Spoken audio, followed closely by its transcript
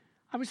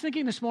I was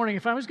thinking this morning,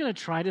 if I was going to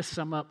try to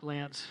sum up,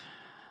 Lance,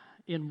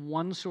 in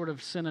one sort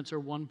of sentence or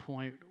one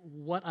point,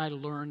 what I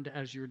learned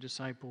as your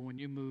disciple when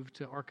you moved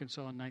to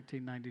Arkansas in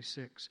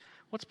 1996,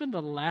 what's been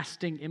the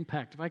lasting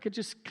impact? If I could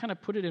just kind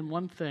of put it in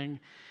one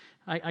thing,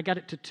 I got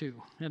it to two,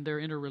 and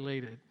they're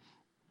interrelated.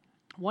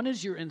 One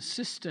is your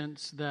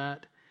insistence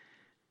that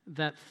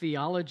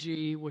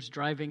theology was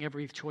driving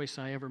every choice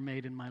I ever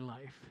made in my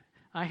life.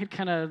 I had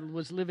kind of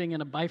was living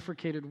in a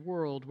bifurcated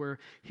world where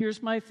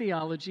here's my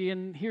theology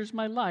and here's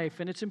my life,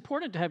 and it's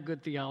important to have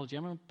good theology.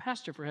 I'm a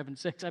pastor, for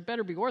heaven's sakes. I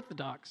better be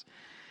orthodox.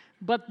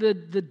 But the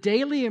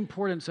daily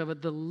importance of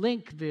it, the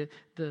link, the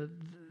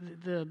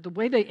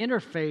way they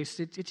interface,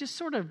 it just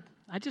sort of,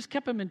 I just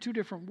kept them in two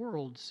different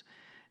worlds.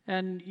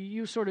 And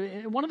you sort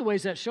of, one of the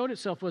ways that showed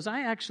itself was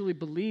I actually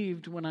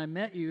believed when I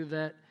met you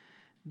that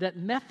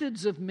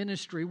methods of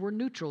ministry were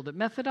neutral, that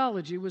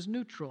methodology was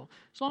neutral.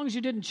 As long as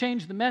you didn't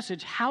change the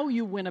message, how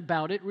you went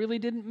about it really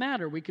didn't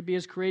matter. We could be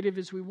as creative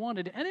as we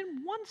wanted. And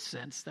in one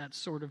sense, that's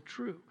sort of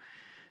true.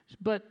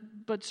 But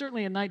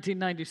certainly in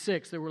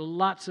 1996, there were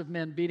lots of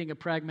men beating a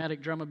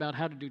pragmatic drum about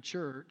how to do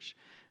church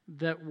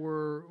that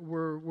were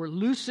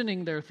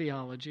loosening their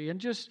theology. And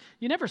just,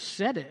 you never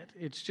said it.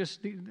 It's just,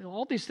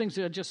 all these things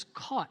that I just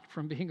caught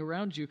from being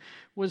around you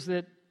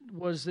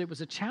it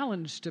was a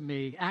challenge to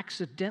me,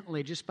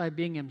 accidentally, just by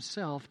being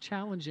himself,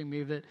 challenging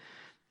me that,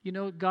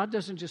 God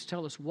doesn't just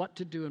tell us what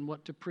to do and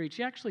what to preach.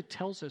 He actually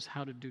tells us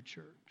how to do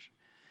church.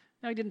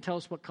 Now, he didn't tell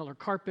us what color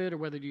carpet or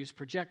whether to use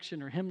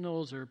projection or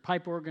hymnals or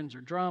pipe organs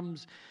or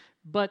drums,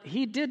 but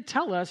he did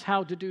tell us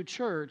how to do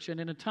church. And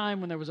in a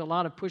time when there was a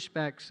lot of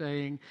pushback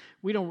saying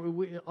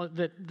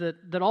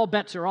that all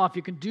bets are off,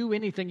 you can do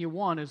anything you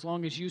want as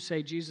long as you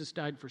say Jesus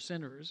died for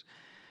sinners.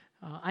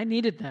 I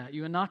needed that.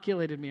 You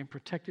inoculated me and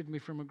protected me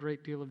from a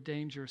great deal of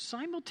danger.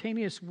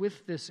 Simultaneous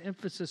with this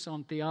emphasis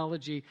on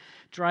theology,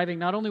 driving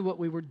not only what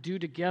we would do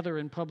together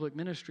in public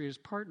ministry as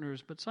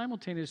partners, but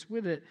simultaneous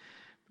with it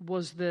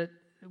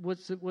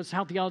was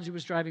how theology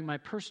was driving my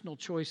personal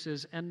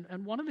choices. And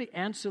one of the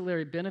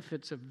ancillary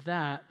benefits of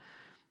that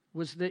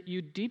was that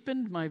you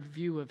deepened my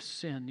view of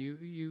sin.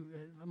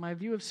 My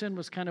view of sin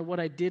was kind of what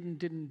I did and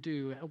didn't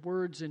do,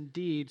 words and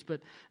deeds,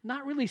 but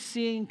not really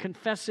seeing,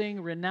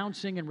 confessing,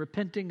 renouncing, and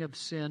repenting of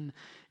sin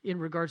in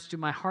regards to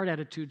my heart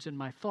attitudes and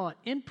my thought.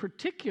 In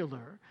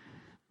particular,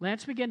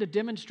 Lance began to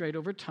demonstrate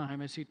over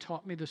time as he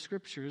taught me the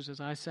Scriptures, as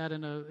I sat I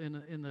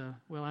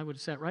would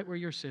have sat right where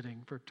you're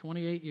sitting for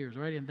 28 years,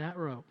 right in that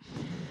row.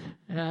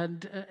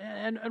 And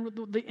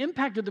the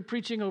impact of the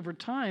preaching over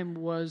time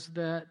was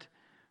that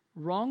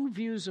wrong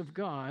views of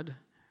God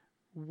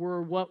were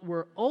what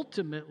were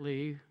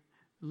ultimately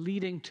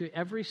leading to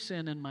every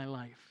sin in my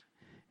life.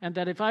 And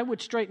that if I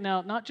would straighten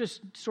out, not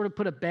just sort of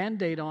put a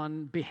Band-Aid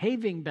on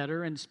behaving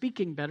better and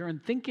speaking better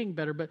and thinking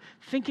better, but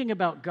thinking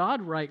about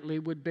God rightly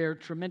would bear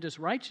tremendous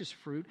righteous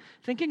fruit.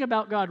 Thinking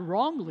about God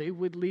wrongly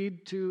would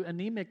lead to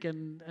anemic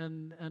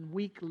and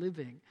weak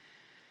living.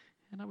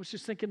 And I was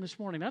just thinking this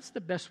morning, that's the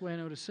best way I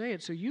know to say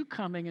it. So you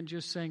coming and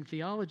just saying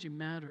theology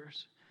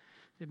matters.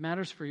 It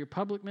matters for your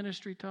public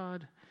ministry,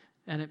 Todd,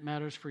 and it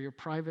matters for your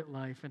private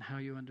life and how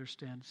you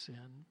understand sin.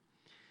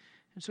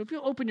 And so if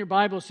you'll open your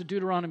Bibles to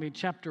Deuteronomy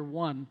chapter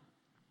 1,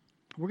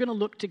 we're going to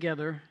look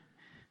together.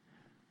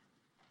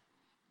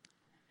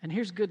 And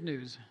here's good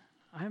news.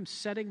 I am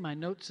setting my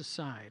notes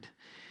aside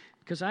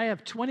because I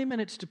have 20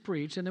 minutes to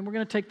preach, and then we're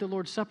going to take the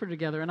Lord's Supper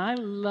together. And I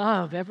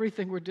love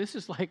everything this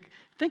is like,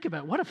 think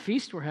about it, what a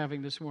feast we're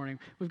having this morning.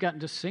 We've gotten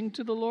to sing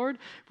to the Lord.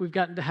 We've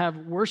gotten to have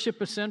worship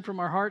ascend from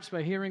our hearts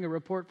by hearing a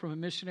report from a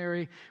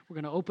missionary. We're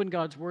going to open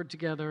God's Word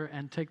together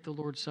and take the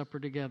Lord's Supper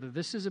together.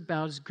 This is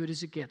about as good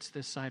as it gets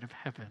this side of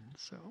heaven.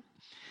 So,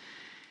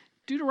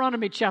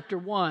 Deuteronomy chapter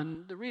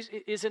 1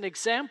 is an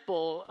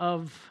example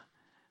of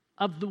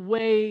the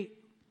way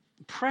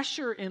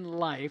pressure in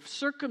life,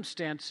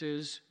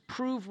 circumstances,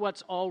 prove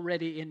what's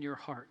already in your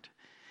heart.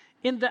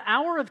 In the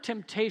hour of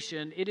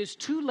temptation, it is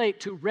too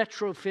late to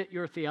retrofit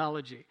your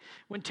theology.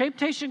 When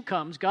temptation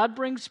comes, God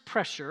brings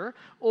pressure,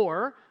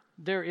 or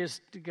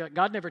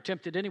God never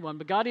tempted anyone,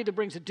 but God either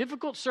brings a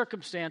difficult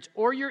circumstance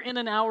or you're in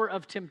an hour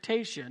of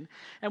temptation.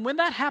 And when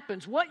that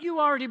happens, what you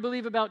already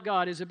believe about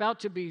God is about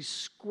to be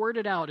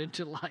squirted out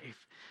into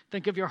life.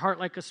 Think of your heart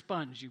like a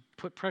sponge. You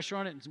put pressure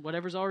on it, and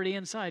whatever's already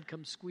inside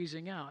comes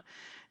squeezing out.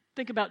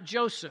 Think about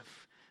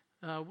Joseph.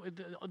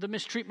 The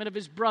mistreatment of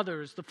his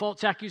brothers, the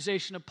false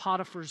accusation of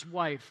Potiphar's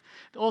wife,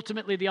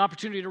 ultimately the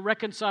opportunity to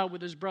reconcile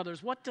with his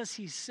brothers. What does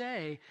he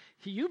say?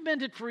 You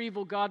meant it for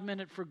evil, God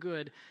meant it for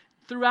good.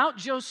 Throughout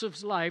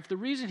Joseph's life, the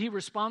reason he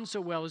responds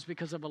so well is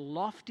because of a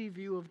lofty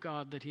view of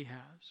God that he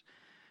has.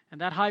 And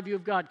that high view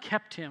of God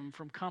kept him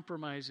from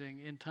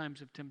compromising in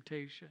times of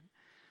temptation.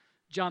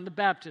 John the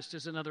Baptist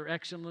is another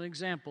excellent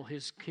example.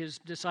 His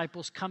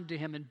disciples come to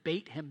him and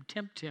bait him,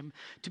 tempt him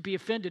to be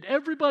offended.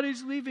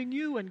 Everybody's leaving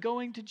you and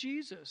going to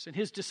Jesus. And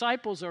his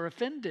disciples are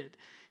offended.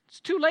 It's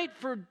too late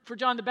for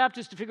John the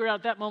Baptist to figure out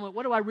at that moment,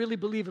 what do I really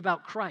believe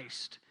about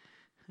Christ?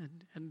 And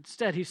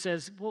instead he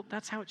says, well,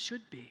 that's how it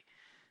should be.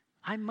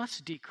 I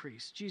must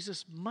decrease.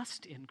 Jesus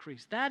must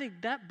increase.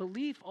 That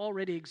belief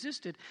already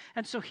existed.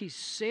 And so he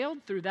sailed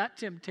through that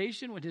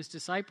temptation when his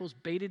disciples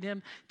baited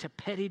him to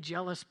petty,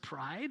 jealous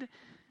pride.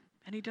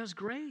 And he does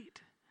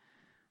great.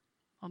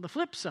 On the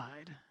flip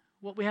side,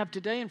 what we have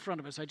today in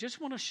front of us, I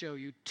just want to show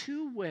you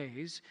two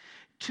ways,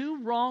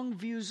 two wrong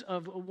views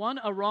of, one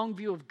a wrong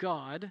view of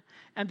God,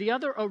 and the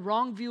other a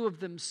wrong view of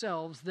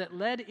themselves that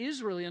led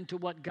Israel into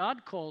what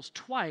God calls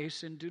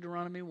twice in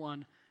Deuteronomy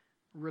 1,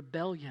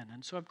 rebellion.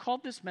 And so I've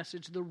called this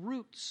message the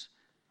roots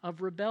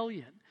of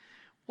rebellion.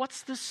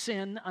 What's the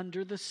sin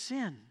under the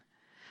sin?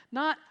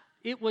 Not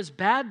it was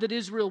bad that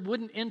Israel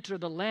wouldn't enter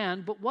the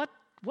land, but what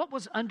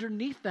was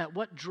underneath that?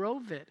 What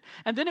drove it?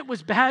 And then it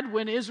was bad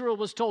when Israel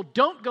was told,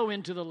 don't go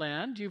into the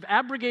land. You've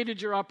abrogated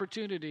your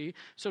opportunity.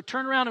 So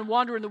turn around and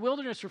wander in the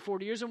wilderness for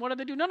 40 years. And what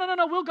do? No,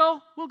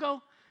 we'll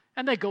go.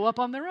 And they go up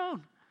on their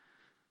own.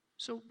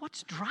 So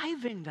what's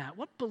driving that?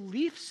 What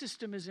belief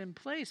system is in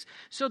place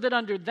so that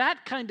under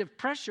that kind of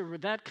pressure or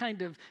that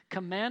kind of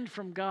command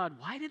from God,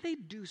 why do they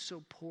do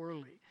so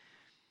poorly?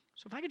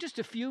 So if I could just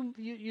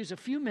use a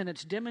few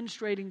minutes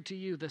demonstrating to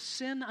you the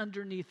sin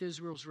underneath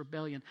Israel's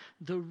rebellion,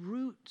 the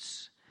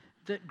roots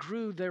that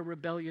grew their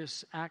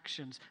rebellious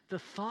actions, the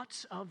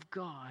thoughts of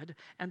God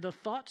and the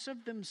thoughts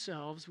of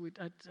themselves.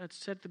 I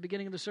said at the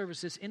beginning of the service,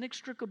 this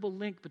inextricable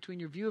link between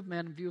your view of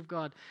man and view of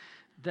God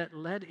that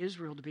led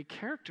Israel to be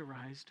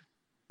characterized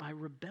by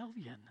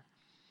rebellion.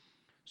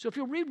 So if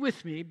you'll read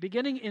with me,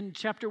 beginning in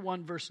chapter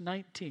 1, verse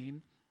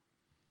 19,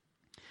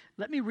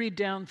 let me read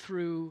down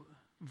through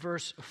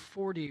verse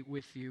 40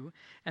 with you,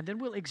 and then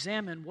we'll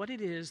examine what it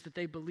is that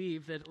they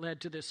believe that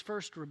led to this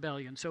first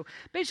rebellion. So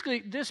basically,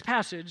 this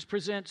passage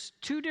presents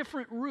two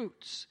different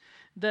routes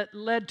that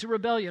led to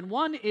rebellion.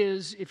 One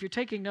is, if you're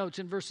taking notes,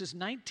 in verses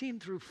 19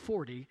 through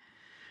 40,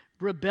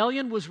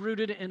 rebellion was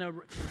rooted in a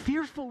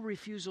fearful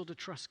refusal to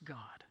trust God.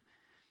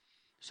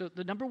 So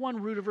the number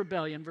one root of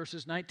rebellion,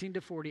 verses 19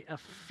 to 40, a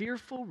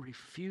fearful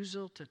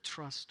refusal to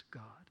trust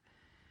God.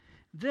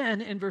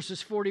 Then in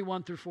verses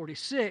 41 through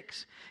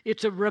 46,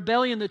 it's a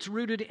rebellion that's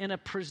rooted in a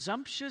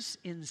presumptuous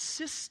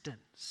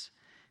insistence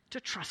to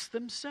trust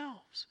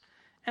themselves.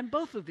 And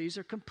both of these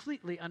are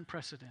completely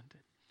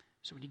unprecedented.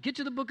 So when you get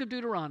to the book of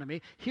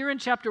Deuteronomy, here in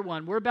chapter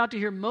 1, we're about to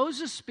hear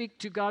Moses speak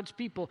to God's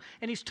people,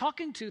 and he's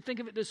talking to,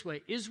 think of it this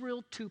way,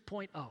 Israel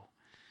 2.0.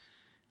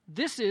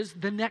 This is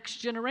the next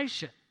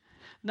generation.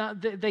 Now,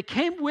 they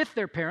came with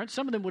their parents.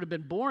 Some of them would have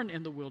been born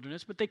in the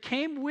wilderness, but they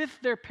came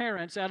with their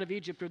parents out of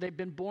Egypt, or they've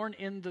been born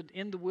in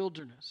the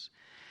wilderness.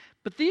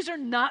 But these are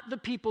not the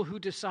people who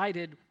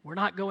decided, we're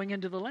not going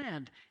into the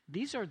land.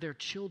 These are their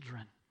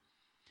children.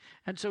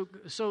 And so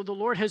the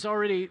Lord has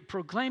already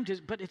proclaimed his,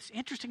 but it's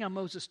interesting how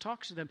Moses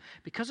talks to them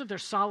because of their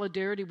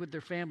solidarity with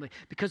their family,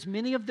 because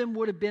many of them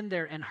would have been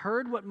there and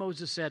heard what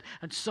Moses said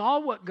and saw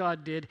what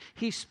God did.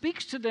 He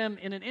speaks to them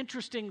in an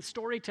interesting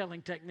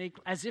storytelling technique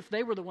as if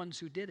they were the ones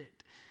who did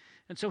it.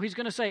 And so he's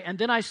going to say, and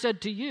then I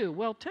said to you,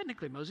 well,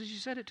 technically, Moses, you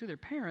said it to their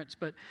parents,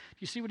 but do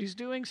you see what he's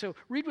doing? So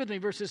read with me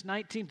verses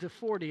 19 to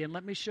 40, and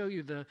let me show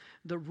you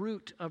the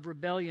root of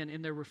rebellion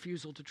in their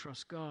refusal to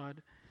trust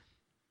God.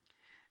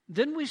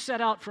 Then we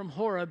set out from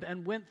Horeb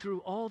and went through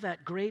all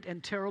that great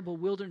and terrible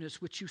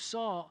wilderness which you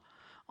saw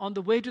on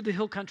the way to the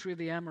hill country of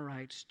the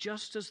Amorites,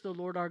 just as the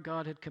Lord our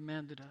God had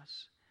commanded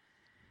us.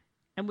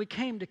 And we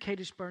came to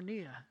Kadesh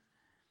Barnea.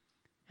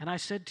 And I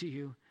said to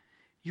you,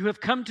 you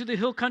have come to the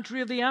hill country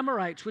of the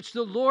Amorites, which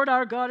the Lord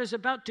our God is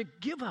about to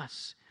give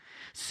us.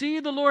 See,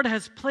 the Lord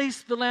has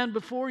placed the land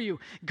before you.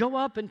 Go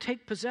up and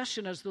take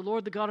possession as the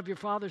Lord, the God of your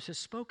fathers, has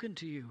spoken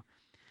to you.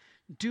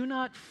 Do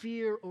not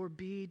fear or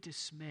be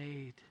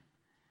dismayed.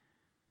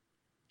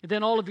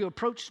 Then all of you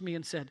approached me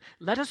and said,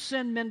 let us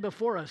send men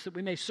before us that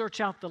we may search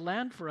out the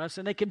land for us,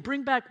 and they can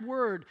bring back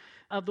word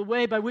of the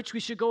way by which we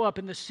should go up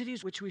and the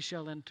cities which we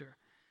shall enter.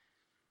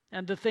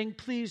 And the thing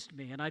pleased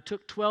me, and I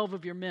took 12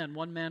 of your men,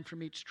 1 man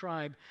from each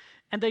tribe,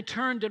 and they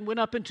turned and went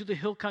up into the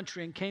hill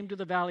country and came to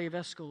the valley of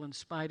Eshcol and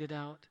spied it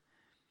out.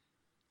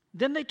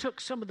 Then they took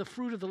some of the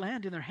fruit of the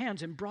land in their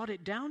hands and brought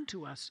it down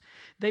to us.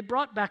 They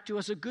brought back to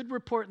us a good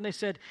report, and they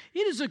said,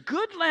 it is a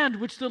good land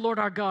which the Lord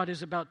our God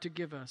is about to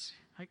give us.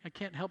 I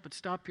can't help but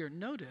stop here and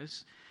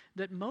notice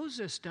that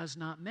Moses does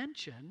not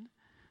mention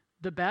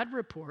the bad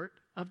report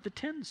of the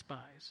 10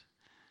 spies.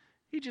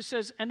 He just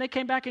says, and they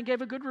came back and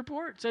gave a good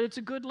report, said it's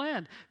a good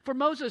land. For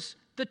Moses,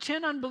 the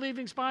 10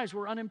 unbelieving spies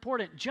were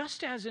unimportant,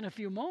 just as in a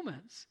few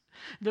moments,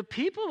 the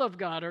people of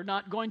God are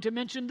not going to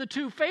mention the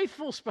 2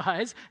 faithful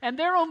spies, and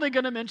they're only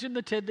going to mention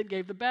the 10 that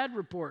gave the bad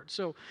report.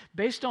 So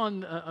based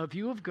on a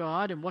view of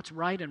God and what's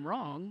right and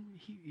wrong,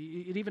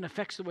 it even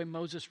affects the way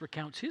Moses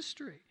recounts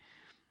history.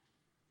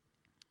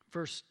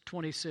 Verse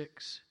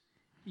 26,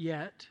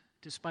 yet,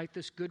 despite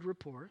this good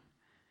report,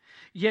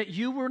 yet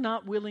you were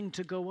not willing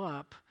to go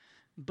up,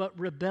 but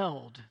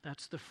rebelled.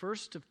 That's the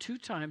first of 2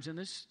 times in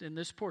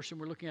this portion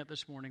we're looking at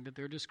this morning that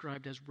they're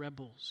described as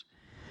rebels.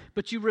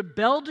 But you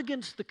rebelled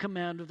against the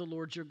command of the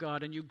Lord your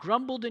God, and you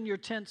grumbled in your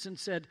tents and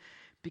said,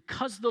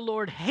 because the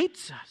Lord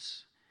hates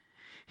us,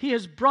 He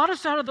has brought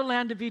us out of the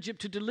land of Egypt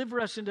to deliver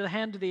us into the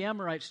hand of the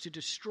Amorites to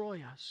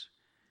destroy us.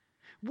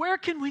 Where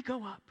can we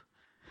go up?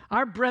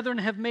 Our brethren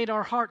have made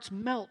our hearts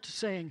melt,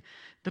 saying,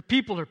 the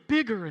people are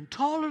bigger and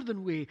taller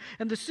than we,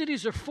 and the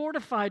cities are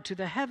fortified to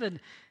the heaven.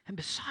 And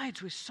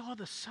besides, we saw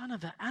the son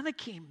of the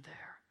Anakim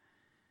there.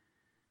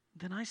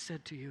 Then I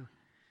said to you,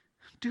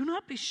 do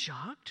not be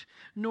shocked,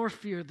 nor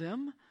fear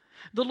them.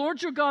 The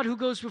Lord your God who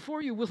goes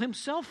before you will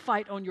himself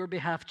fight on your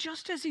behalf,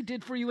 just as he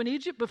did for you in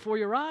Egypt before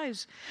your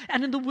eyes,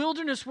 and in the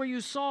wilderness where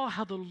you saw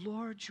how the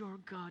Lord your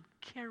God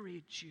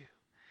carried you,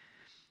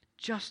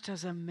 just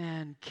as a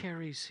man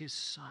carries his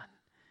son,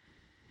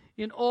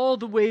 in all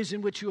the ways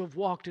in which you have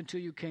walked until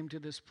you came to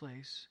this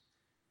place.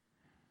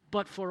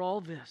 But for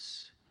all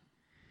this,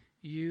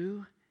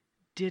 you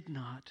did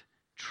not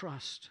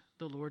trust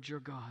the Lord your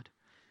God,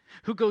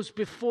 who goes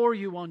before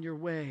you on your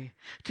way,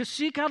 to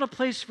seek out a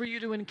place for you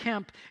to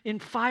encamp in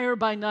fire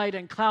by night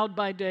and cloud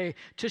by day,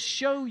 to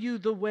show you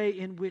the way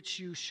in which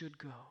you should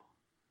go.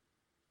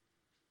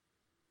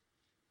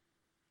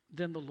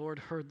 Then the Lord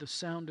heard the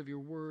sound of your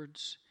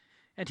words,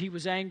 and he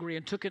was angry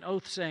and took an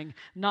oath, saying,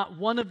 not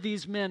one of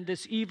these men,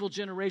 this evil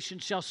generation,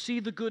 shall see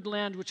the good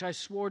land which I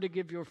swore to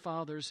give your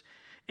fathers,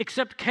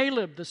 except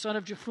Caleb, the son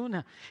of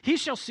Jephunneh. He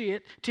shall see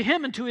it. To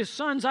him and to his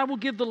sons I will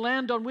give the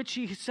land on which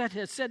he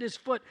has set his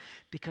foot,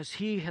 because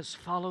he has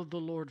followed the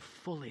Lord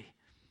fully,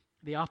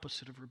 the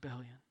opposite of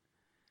rebellion.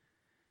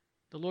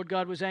 The Lord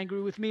God was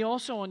angry with me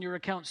also on your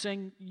account,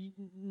 saying,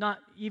 not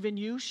even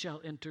you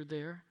shall enter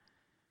there.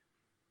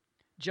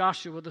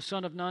 Joshua, the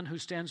son of Nun, who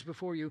stands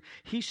before you,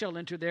 he shall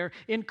enter there.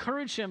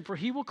 Encourage him, for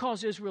he will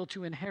cause Israel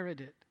to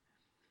inherit it.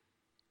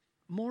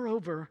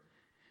 Moreover,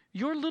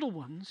 your little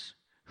ones,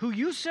 who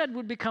you said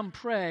would become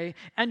prey,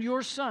 and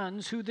your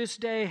sons, who this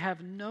day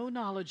have no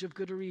knowledge of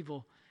good or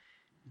evil,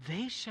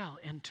 they shall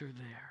enter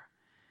there,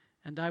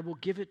 and I will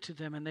give it to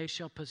them, and they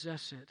shall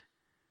possess it.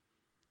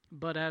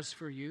 But as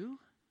for you,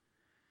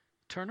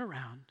 turn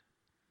around,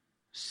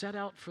 set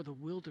out for the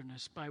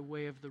wilderness by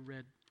way of the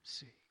Red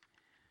Sea.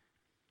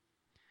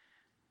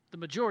 The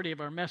majority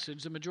of our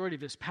message, the majority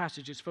of this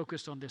passage is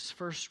focused on this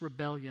first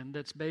rebellion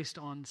that's based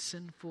on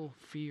sinful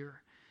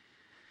fear.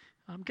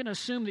 I'm going to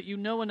assume that you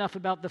know enough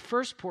about the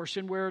first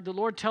portion where the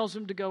Lord tells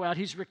them to go out.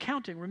 He's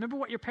recounting. Remember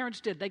what your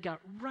parents did. They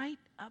got right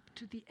up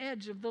to the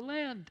edge of the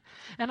land.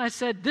 And I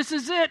said, this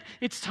is it.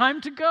 It's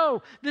time to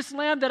go. This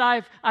land that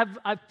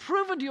I've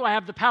proven to you I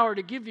have the power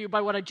to give you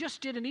by what I just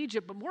did in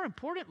Egypt. But more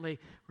importantly,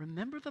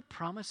 remember the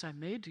promise I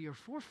made to your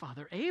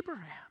forefather,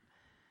 Abraham.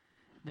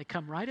 They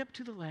come right up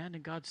to the land,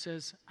 and God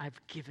says,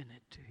 I've given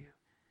it to you.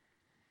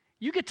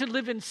 You get to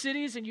live in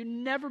cities, and you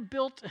never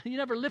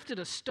lifted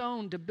a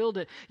stone to build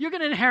it. You're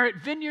going to inherit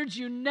vineyards.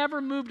 You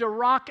never moved a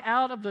rock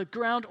out of the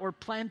ground or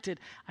planted.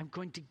 I'm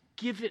going to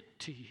give it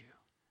to you.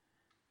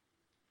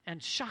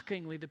 And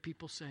shockingly, the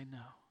people say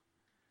no.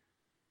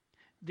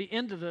 The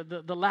end of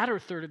the latter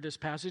third of this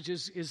passage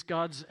is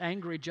God's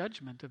angry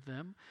judgment of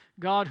them.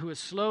 God, who is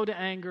slow to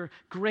anger,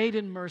 great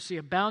in mercy,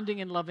 abounding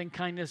in loving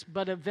kindness,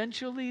 but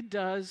eventually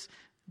does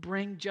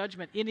bring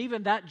judgment, and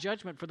even that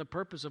judgment for the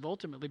purpose of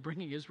ultimately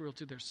bringing Israel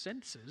to their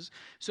senses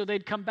so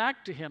they'd come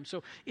back to him.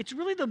 So it's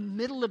really the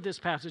middle of this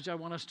passage I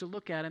want us to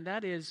look at, and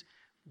that is,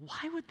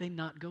 why would they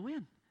not go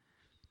in?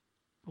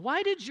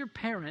 Why did your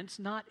parents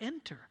not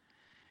enter?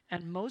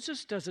 And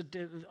Moses does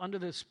under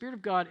the Spirit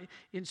of God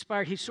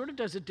inspired, he sort of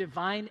does a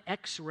divine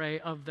x-ray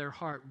of their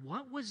heart.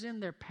 What was in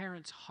their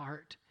parents'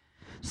 heart?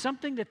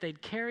 Something that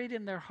they'd carried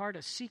in their heart,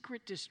 a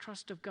secret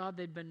distrust of God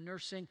they'd been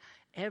nursing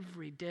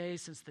every day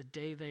since the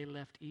day they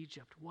left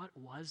Egypt. What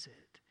was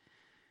it?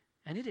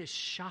 And it is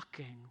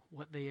shocking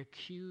what they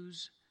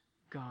accuse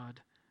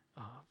God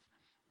of.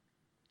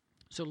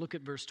 So look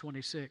at verse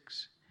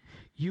 26.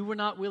 You were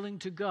not willing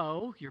to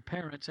go, your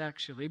parents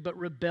actually, but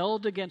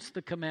rebelled against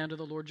the command of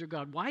the Lord your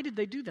God. Why did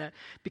they do that?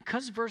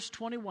 Because verse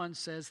 21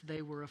 says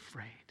they were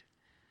afraid.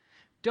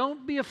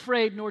 Don't be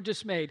afraid nor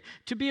dismayed.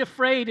 To be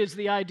afraid is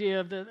the idea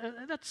of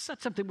that's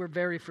something we're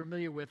very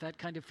familiar with, that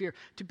kind of fear.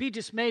 To be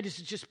dismayed is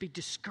to just be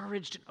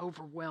discouraged and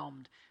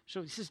overwhelmed.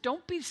 So he says,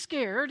 don't be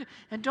scared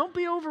and don't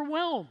be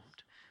overwhelmed.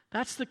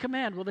 That's the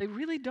command. Well, they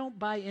really don't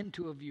buy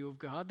into a view of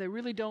God. They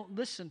really don't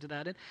listen to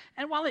that.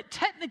 And while it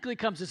technically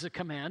comes as a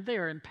command, they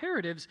are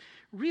imperatives,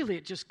 really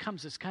it just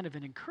comes as kind of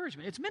an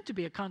encouragement. It's meant to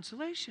be a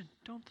consolation.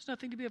 There's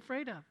nothing to be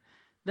afraid of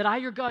that I,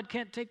 your God,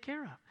 can't take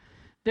care of.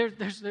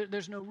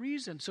 There's no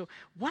reason. So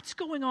what's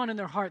going on in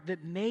their heart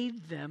that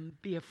made them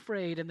be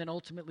afraid and then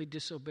ultimately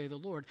disobey the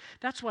Lord?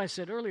 That's why I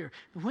said earlier,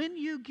 when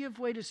you give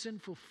way to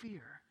sinful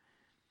fear,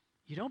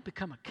 you don't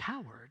become a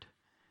coward,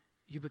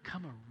 you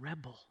become a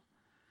rebel.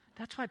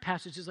 That's why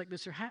passages like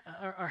this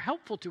are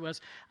helpful to us.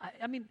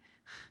 I mean,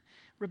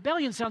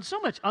 rebellion sounds so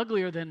much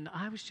uglier than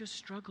I was just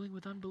struggling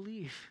with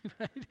unbelief.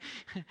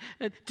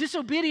 Right?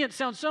 Disobedience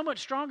sounds so much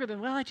stronger than,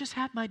 well, I just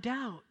had my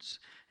doubts.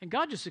 And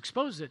God just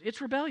exposed it.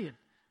 It's rebellion.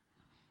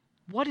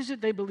 What is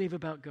it they believe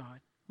about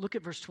God? Look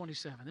at verse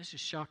 27. This is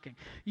shocking.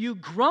 You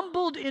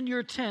grumbled in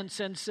your tents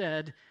and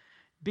said,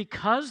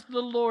 because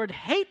the Lord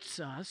hates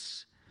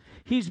us,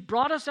 He's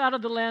brought us out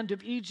of the land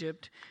of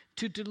Egypt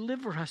to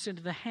deliver us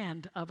into the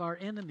hand of our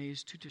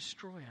enemies to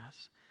destroy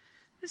us.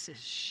 This is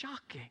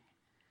shocking.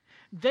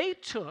 They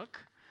took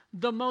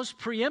the most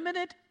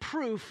preeminent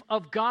proof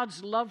of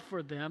God's love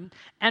for them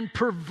and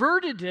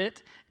perverted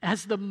it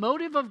as the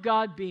motive of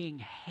God being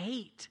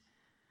hate.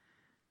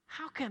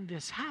 How can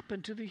this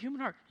happen to the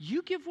human heart?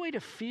 You give way to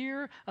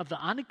fear of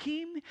the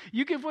Anakim.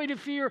 You give way to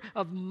fear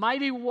of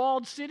mighty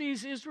walled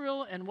cities,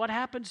 Israel, and what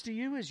happens to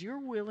you is you're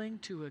willing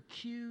to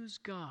accuse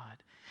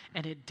God.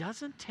 And it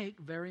doesn't take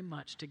very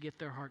much to get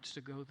their hearts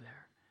to go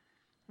there.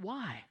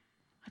 Why?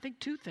 I think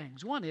two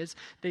things. One is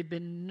they've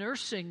been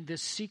nursing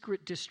this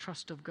secret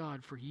distrust of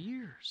God for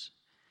years.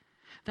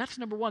 That's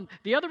number one.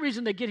 The other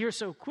reason they get here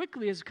so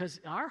quickly is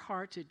because our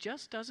hearts, it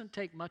just doesn't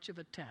take much of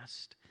a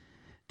test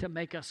to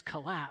make us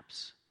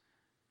collapse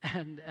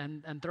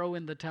and throw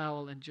in the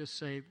towel and just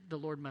say, the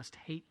Lord must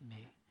hate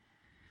me.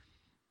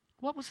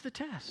 What was the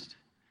test?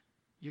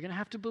 You're going to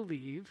have to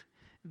believe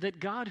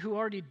that God, who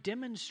already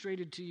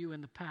demonstrated to you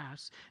in the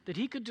past that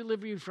he could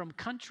deliver you from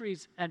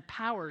countries and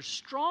powers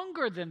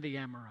stronger than the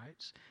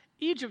Amorites.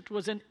 Egypt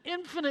was an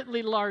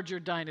infinitely larger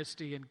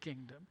dynasty and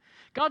kingdom.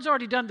 God's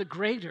already done the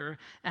greater,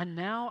 and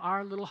now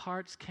our little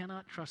hearts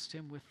cannot trust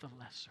him with the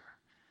lesser.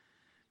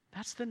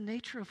 That's the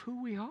nature of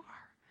who we are.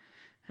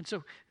 And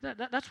so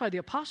that's why the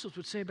apostles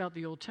would say about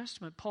the Old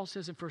Testament, Paul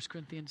says in 1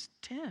 Corinthians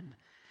 10,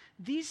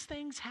 these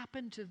things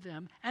happen to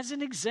them as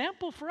an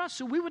example for us,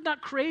 so we would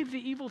not crave the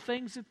evil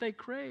things that they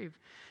crave.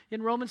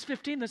 In Romans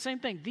 15, the same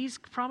thing. These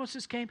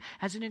promises came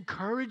as an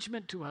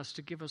encouragement to us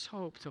to give us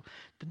hope. So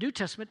the New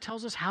Testament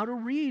tells us how to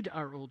read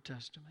our Old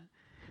Testament.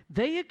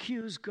 They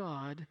accuse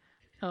God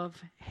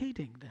of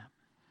hating them.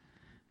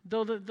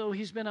 Though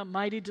he's been a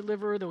mighty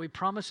deliverer, though he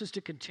promises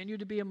to continue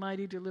to be a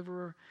mighty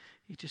deliverer,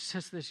 he just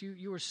says this,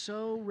 you are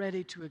so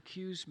ready to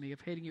accuse me of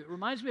hating you. It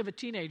reminds me of a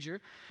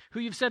teenager who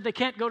you've said they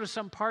can't go to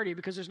some party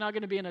because there's not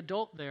going to be an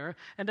adult there,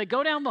 and they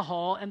go down the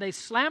hall and they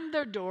slam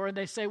their door and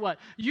they say what?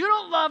 You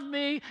don't love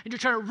me and you're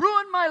trying to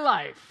ruin my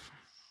life.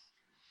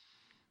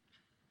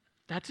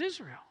 That's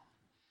Israel.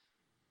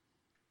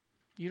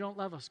 You don't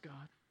love us,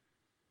 God.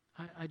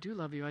 I do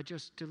love you. I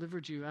just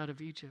delivered you out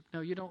of Egypt. No,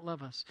 you don't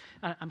love us.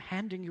 I'm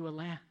handing you a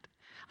land.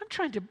 I'm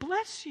trying to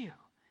bless you.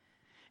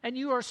 And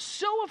you are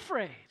so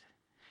afraid.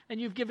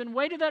 And you've given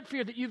way to that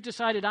fear that you've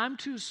decided I'm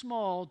too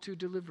small to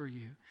deliver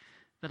you.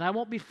 That I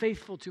won't be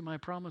faithful to my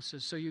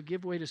promises. So you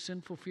give way to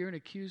sinful fear and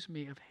accuse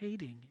me of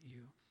hating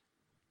you.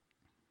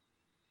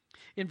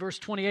 In verse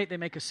 28, they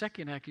make a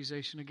second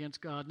accusation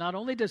against God. Not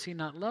only does he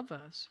not love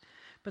us,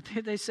 but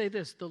they say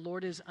this, the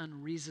Lord is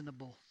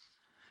unreasonable.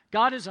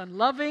 God is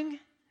unloving.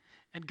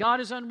 And God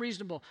is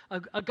unreasonable.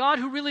 A God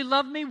who really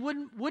loved me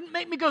wouldn't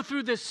make me go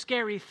through this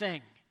scary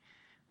thing.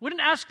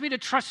 Wouldn't ask me to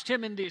trust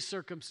him in these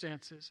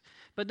circumstances.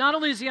 But not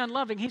only is he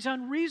unloving, he's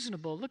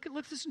unreasonable.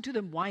 Listen to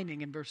them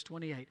whining in verse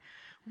 28.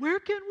 Where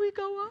can we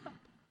go up?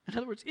 In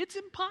other words, it's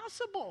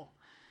impossible.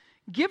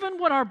 Given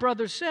what our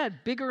brothers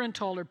said, bigger and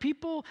taller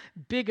people,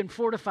 big and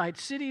fortified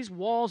cities,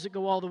 walls that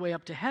go all the way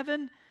up to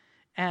heaven,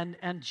 and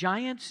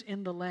giants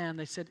in the land,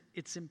 they said,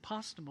 it's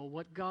impossible.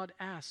 What God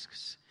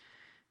asks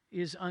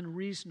is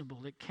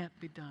unreasonable. It can't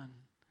be done.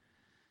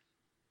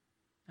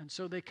 And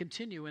so they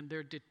continue in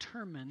their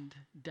determined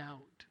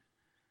doubt.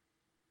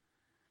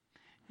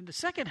 In the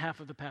second half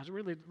of the passage,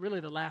 really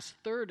the last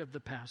third of the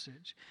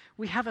passage,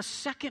 we have a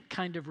second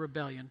kind of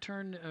rebellion.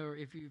 Turn, or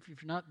if you're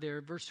not there,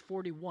 verse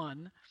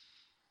 41.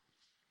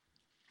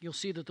 You'll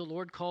see that the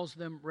Lord calls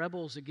them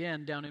rebels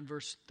again down in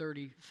verse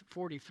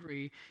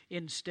 43.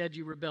 Instead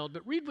you rebelled.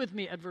 But read with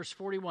me at verse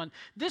 41.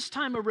 This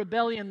time a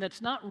rebellion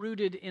that's not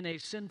rooted in a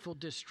sinful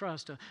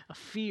distrust, a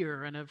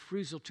fear and a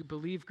refusal to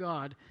believe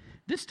God.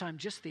 This time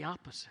just the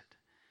opposite.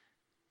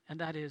 And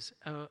that is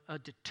a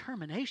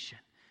determination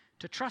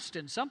to trust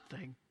in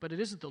something, but it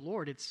isn't the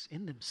Lord, it's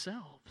in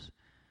themselves.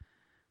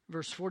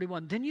 Verse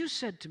 41, then you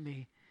said to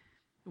me,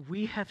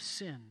 we have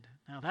sinned.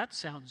 Now that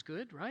sounds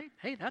good, right?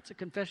 Hey, that's a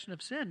confession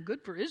of sin.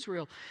 Good for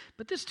Israel.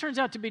 But this turns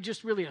out to be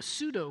just really a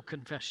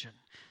pseudo-confession.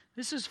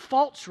 This is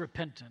false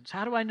repentance.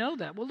 How do I know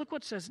that? Well, look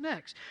what it says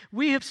next.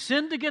 We have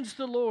sinned against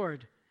the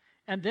Lord.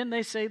 And then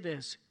they say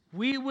this,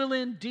 we will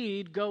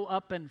indeed go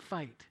up and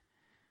fight.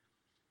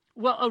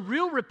 Well, a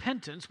real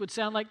repentance would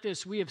sound like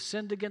this. We have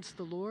sinned against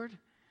the Lord,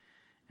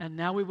 and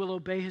now we will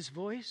obey his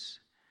voice,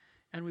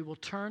 and we will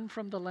turn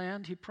from the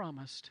land he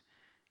promised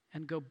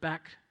and go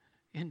back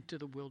into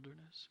the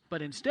wilderness.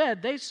 But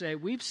instead, they say,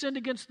 we've sinned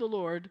against the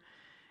Lord,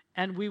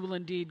 and we will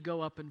indeed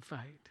go up and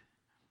fight.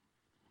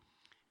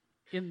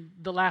 In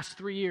the last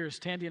 3 years,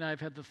 Tandy and I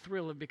have had the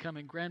thrill of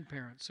becoming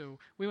grandparents. So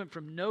we went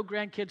from no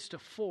grandkids to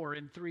 4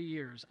 in 3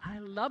 years. I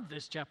love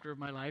this chapter of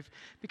my life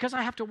because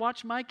I have to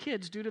watch my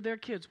kids do to their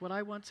kids what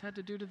I once had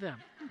to do to them.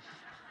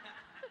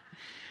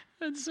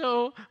 And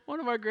so one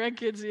of our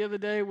grandkids the other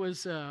day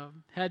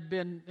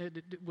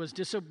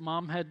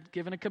mom had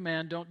given a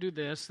command, don't do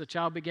this. The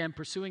child began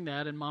pursuing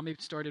that, and mommy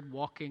started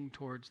walking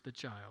towards the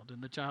child.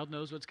 And the child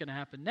knows what's going to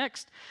happen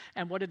next.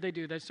 And what did they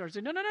do? They started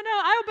saying, no,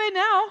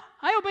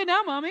 I obey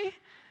now, mommy.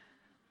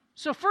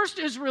 So first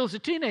Israel's a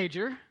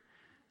teenager.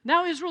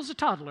 Now Israel's a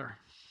toddler.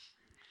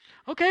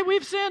 Okay,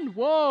 we've sinned.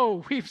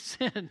 Whoa, we've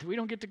sinned. We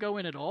don't get to go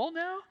in at all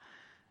now?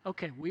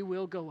 Okay, we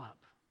will go up.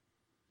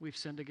 We've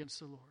sinned against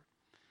the Lord.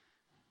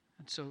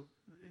 And so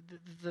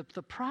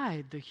the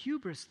pride, the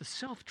hubris, the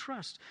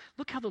self-trust,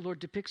 look how the Lord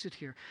depicts it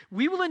here.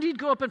 We will indeed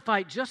go up and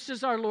fight just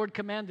as our Lord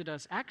commanded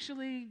us.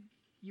 Actually,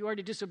 you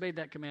already disobeyed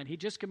that command. He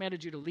just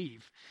commanded you to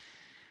leave.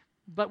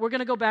 But we're going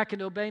to go back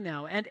and obey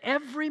now. And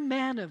every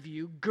man of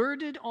you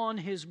girded on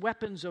his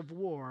weapons of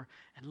war,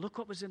 and look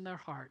what was in their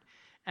heart,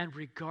 and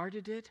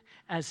regarded it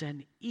as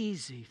an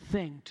easy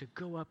thing to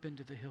go up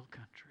into the hill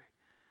country.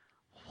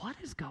 What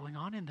is going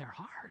on in their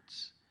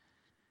hearts?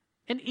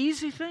 An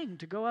easy thing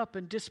to go up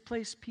and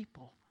displace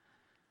people.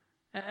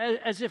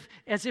 As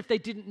if they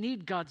didn't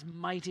need God's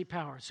mighty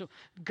power. So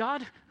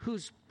God,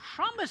 whose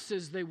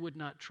promises they would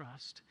not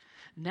trust,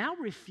 now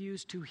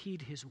refused to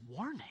heed his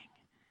warning.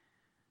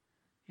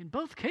 In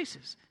both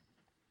cases,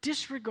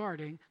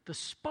 disregarding the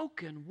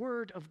spoken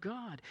word of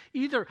God.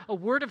 Either a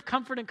word of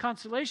comfort and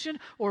consolation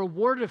or a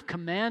word of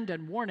command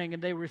and warning,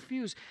 and they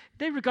refused.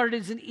 They regarded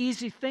it as an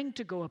easy thing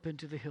to go up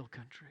into the hill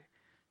country.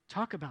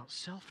 Talk about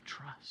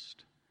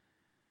self-trust.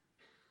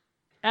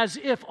 As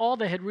if all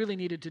they had really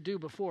needed to do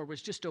before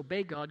was just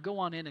obey God, go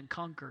on in and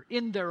conquer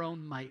in their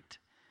own might.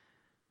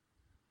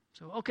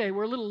 So, okay,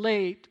 we're a little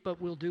late,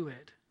 but we'll do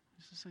it.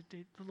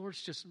 The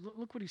Lord's just,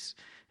 look what he's,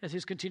 as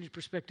his continued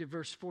perspective,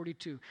 verse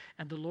 42.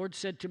 And the Lord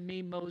said to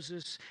me,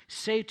 Moses,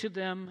 say to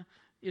them,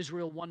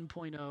 Israel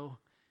 1.0,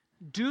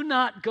 do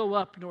not go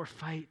up nor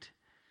fight,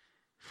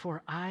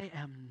 for I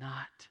am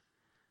not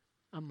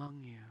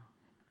among you.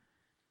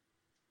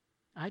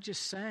 I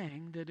just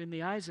sang that in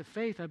the eyes of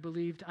faith, I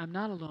believed I'm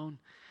not alone.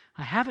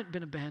 I haven't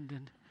been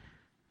abandoned.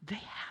 They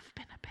have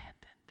been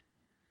abandoned.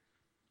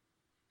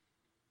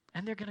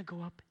 And they're going to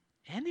go up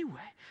anyway.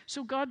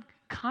 So God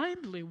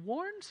kindly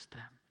warns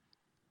them.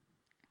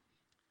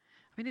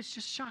 I mean, it's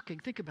just shocking.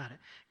 Think about it.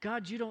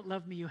 God, you don't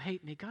love me, you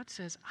hate me. God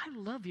says, I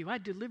love you. I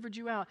delivered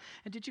you out.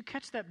 And did you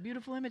catch that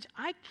beautiful image?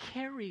 I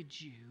carried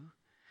you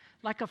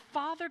like a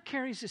father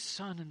carries his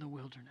son in the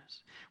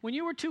wilderness. When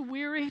you were too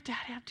weary, Daddy,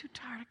 I'm too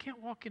tired. I can't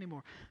walk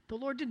anymore. The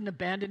Lord didn't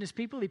abandon his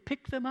people. He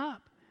picked them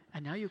up.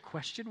 And now you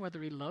question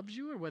whether he loves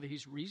you or whether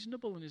he's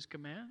reasonable in his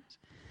commands.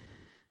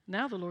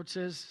 Now the Lord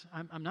says,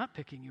 I'm not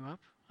picking you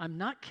up. I'm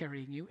not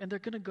carrying you. And they're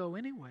going to go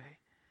anyway.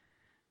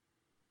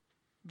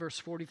 Verse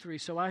 43,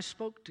 so I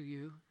spoke to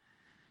you,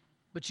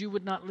 but you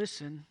would not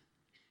listen.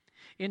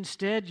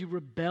 Instead, you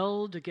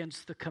rebelled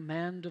against the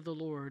command of the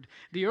Lord.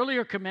 The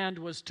earlier command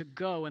was to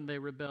go, and they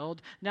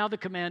rebelled. Now the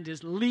command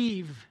is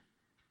leave,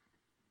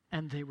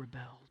 and they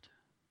rebelled.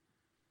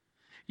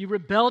 You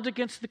rebelled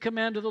against the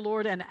command of the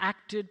Lord and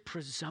acted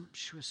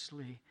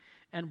presumptuously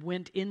and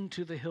went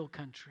into the hill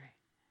country.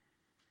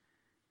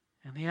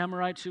 And the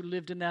Amorites who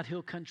lived in that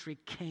hill country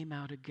came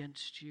out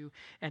against you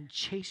and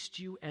chased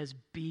you as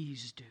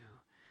bees do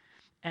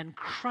and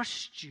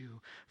crushed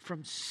you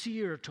from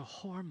Seir to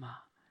Hormah.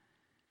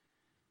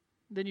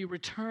 Then you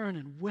returned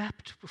and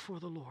wept before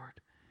the Lord.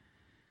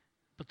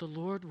 But the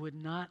Lord would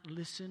not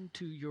listen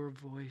to your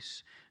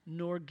voice,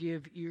 nor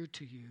give ear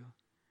to you.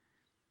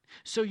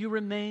 So you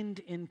remained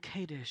in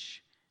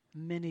Kadesh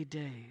many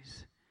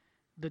days,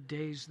 the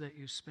days that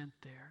you spent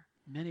there.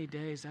 Many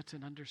days, that's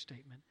an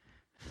understatement.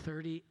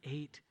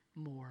 38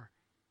 more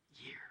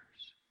years.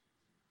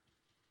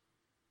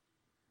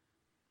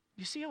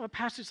 You see how a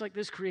passage like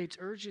this creates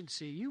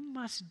urgency? You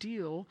must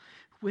deal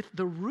with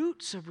the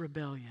roots of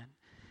rebellion.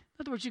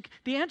 In other words,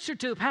 the answer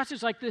to a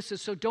passage like this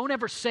is, so don't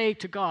ever say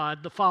to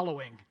God the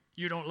following,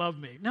 you don't love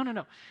me.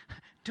 No.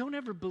 Don't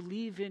ever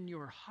believe in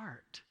your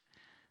heart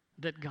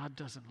that God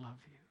doesn't love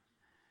you.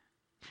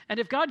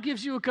 And if God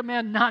gives you a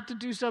command not to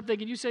do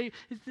something and you say,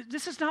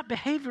 this is not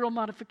behavioral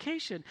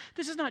modification,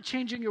 this is not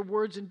changing your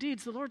words and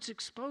deeds, the Lord's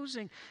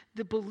exposing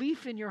the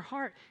belief in your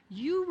heart.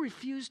 You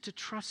refuse to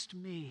trust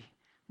me,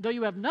 though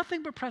you have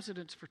nothing but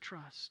precedents for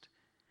trust.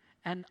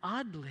 And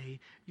oddly,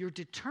 you're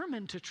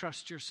determined to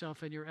trust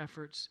yourself and your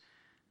efforts,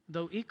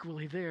 though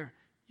equally there,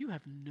 you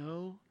have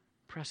no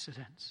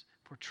precedents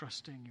for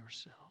trusting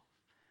yourself.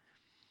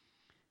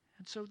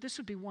 And so this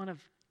would be one of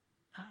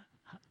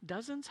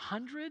dozens,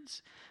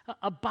 hundreds,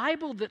 a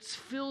Bible that's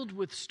filled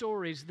with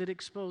stories that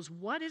expose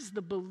what is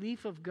the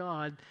belief of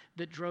God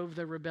that drove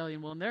their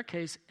rebellion. Well, in their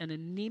case, an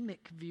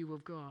anemic view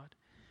of God,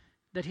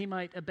 that he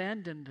might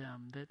abandon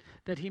them,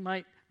 that he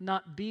might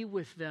not be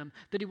with them,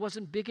 that he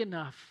wasn't big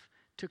enough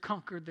to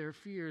conquer their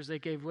fears. They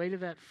gave way to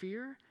that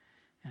fear,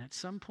 and at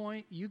some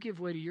point, you give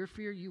way to your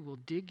fear, you will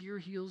dig your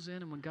heels in,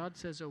 and when God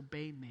says,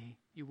 obey me,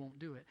 you won't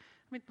do it.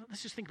 I mean,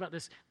 let's just think about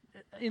this.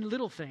 In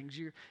little things,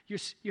 you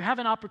have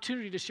an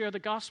opportunity to share the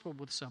gospel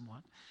with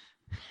someone,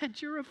 and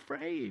you're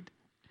afraid.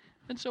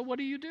 And so what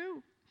do?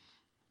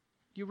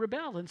 You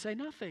rebel and say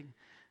nothing,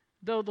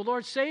 though the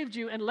Lord saved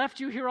you and left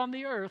you here on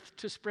the earth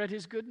to spread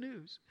his good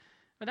news.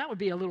 And that would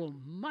be a little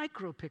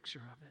micro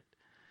picture of it.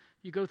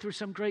 You go through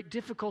some great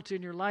difficulty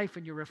in your life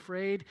and you're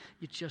afraid,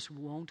 you just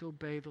won't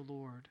obey the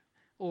Lord.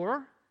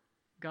 Or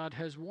God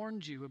has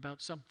warned you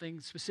about something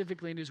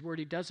specifically in his word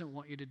he doesn't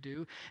want you to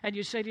do, and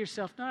you say to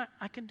yourself, no,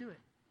 I can do it.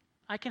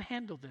 I can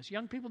handle this.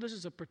 Young people, this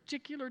is a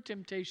particular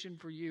temptation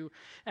for you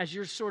as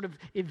you're sort of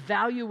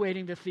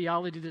evaluating the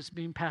theology that's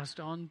being passed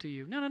on to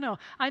you. No.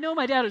 I know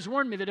my dad has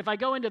warned me that if I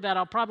go into that,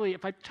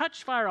 if I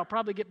touch fire, I'll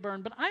probably get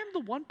burned. But I am the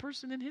one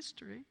person in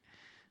history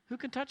who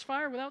can touch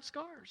fire without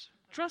scars.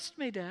 Trust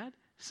me, Dad.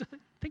 So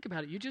think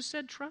about it. You just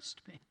said, trust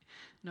me.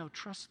 No,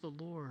 trust the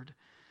Lord.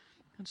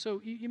 And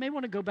so you may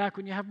want to go back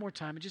when you have more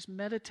time and just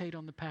meditate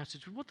on the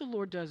passage. What the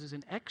Lord does is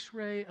an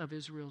x-ray of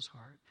Israel's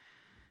heart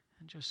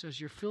and just says,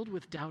 you're filled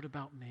with doubt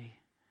about me.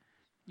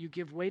 You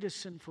give way to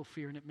sinful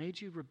fear, and it made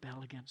you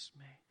rebel against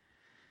me.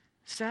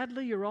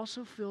 Sadly, you're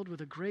also filled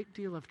with a great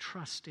deal of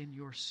trust in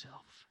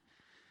yourself.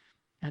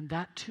 And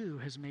that too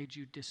has made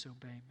you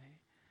disobey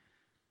me.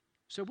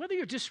 So whether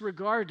you're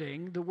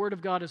disregarding the Word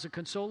of God as a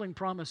consoling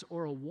promise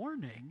or a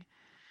warning,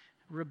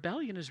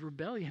 rebellion is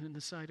rebellion in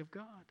the sight of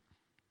God.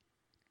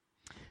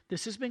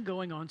 This has been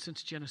going on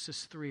since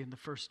Genesis 3 in the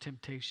first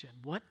temptation.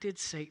 What did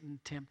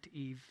Satan tempt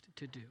Eve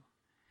to do?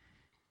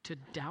 To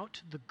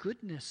doubt the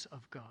goodness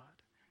of God.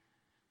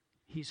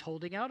 He's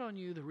holding out on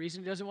you. The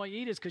reason he doesn't want you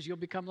to eat is because you'll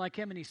become like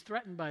him, and he's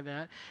threatened by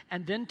that.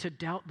 And then to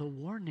doubt the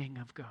warning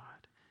of God.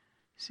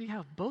 See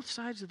how both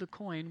sides of the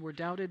coin were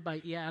doubted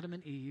by Adam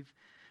and Eve.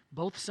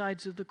 Both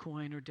sides of the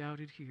coin are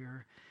doubted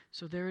here.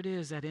 So there it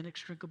is, that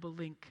inextricable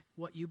link.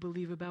 What you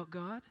believe about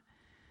God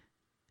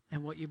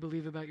and what you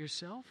believe about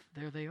yourself,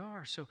 there they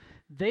are. So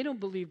they don't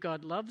believe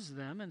God loves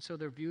them, and so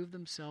their view of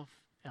themselves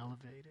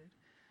elevated.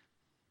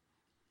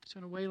 So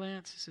in a way,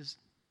 Lance, this is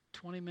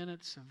 20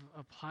 minutes of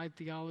applied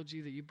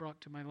theology that you brought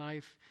to my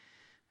life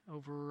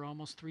over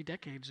almost 3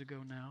 decades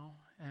ago now,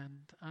 and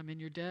I'm in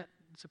your debt.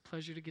 It's a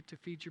pleasure to get to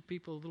feed your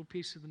people a little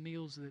piece of the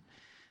meals that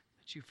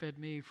you fed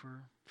me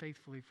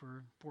faithfully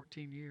for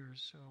 14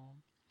 years.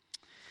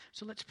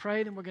 So let's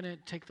pray, then we're going to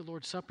take the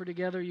Lord's Supper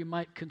together. You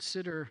might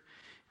consider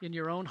in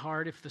your own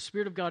heart, if the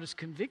Spirit of God has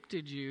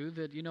convicted you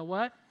that, you know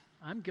what,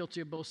 I'm guilty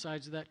of both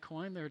sides of that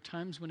coin. There are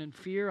times when in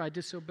fear I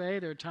disobey.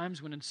 There are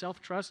times when in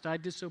self-trust I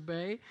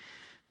disobey.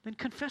 Then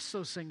confess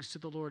those things to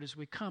the Lord as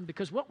we come.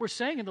 Because what we're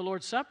saying in the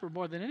Lord's Supper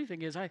more than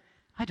anything is, I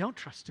don't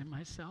trust in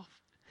myself.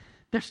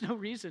 There's no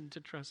reason to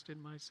trust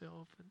in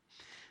myself. And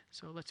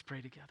so let's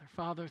pray together.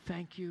 Father,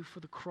 thank you for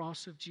the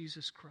cross of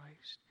Jesus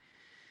Christ.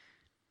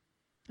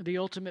 The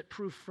ultimate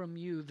proof from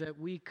you that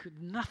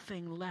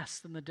nothing less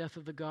than the death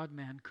of the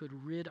God-man could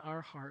rid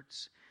our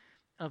hearts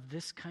of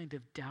this kind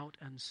of doubt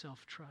and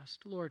self-trust.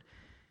 Lord,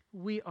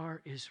 we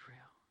are Israel.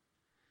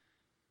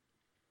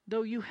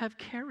 Though you have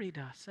carried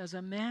us as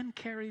a man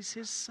carries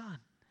his son,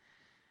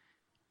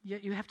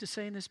 yet you have to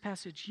say in this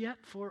passage, yet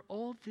for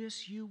all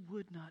this you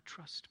would not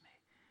trust me.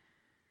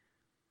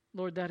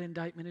 Lord, that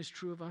indictment is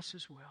true of us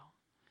as well.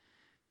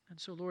 And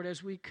so, Lord,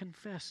 as we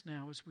confess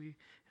now, as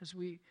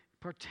we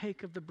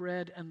partake of the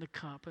bread and the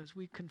cup, as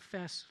we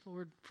confess,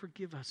 Lord,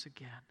 forgive us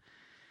again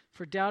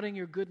for doubting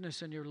your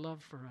goodness and your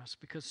love for us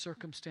because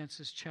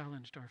circumstances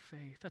challenged our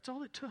faith. That's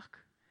all it took.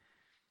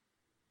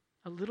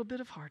 A little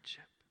bit of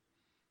hardship.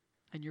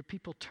 And your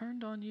people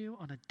turned on you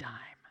on a dime.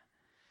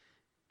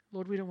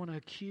 Lord, we don't want to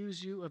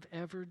accuse you of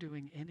ever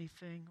doing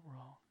anything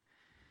wrong.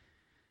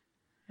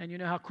 And you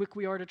know how quick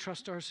we are to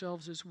trust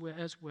ourselves as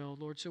well,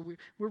 Lord. So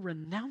we're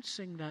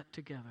renouncing that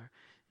together,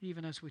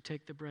 even as we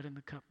take the bread and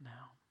the cup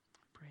now.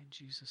 I pray in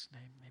Jesus'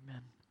 name,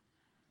 amen.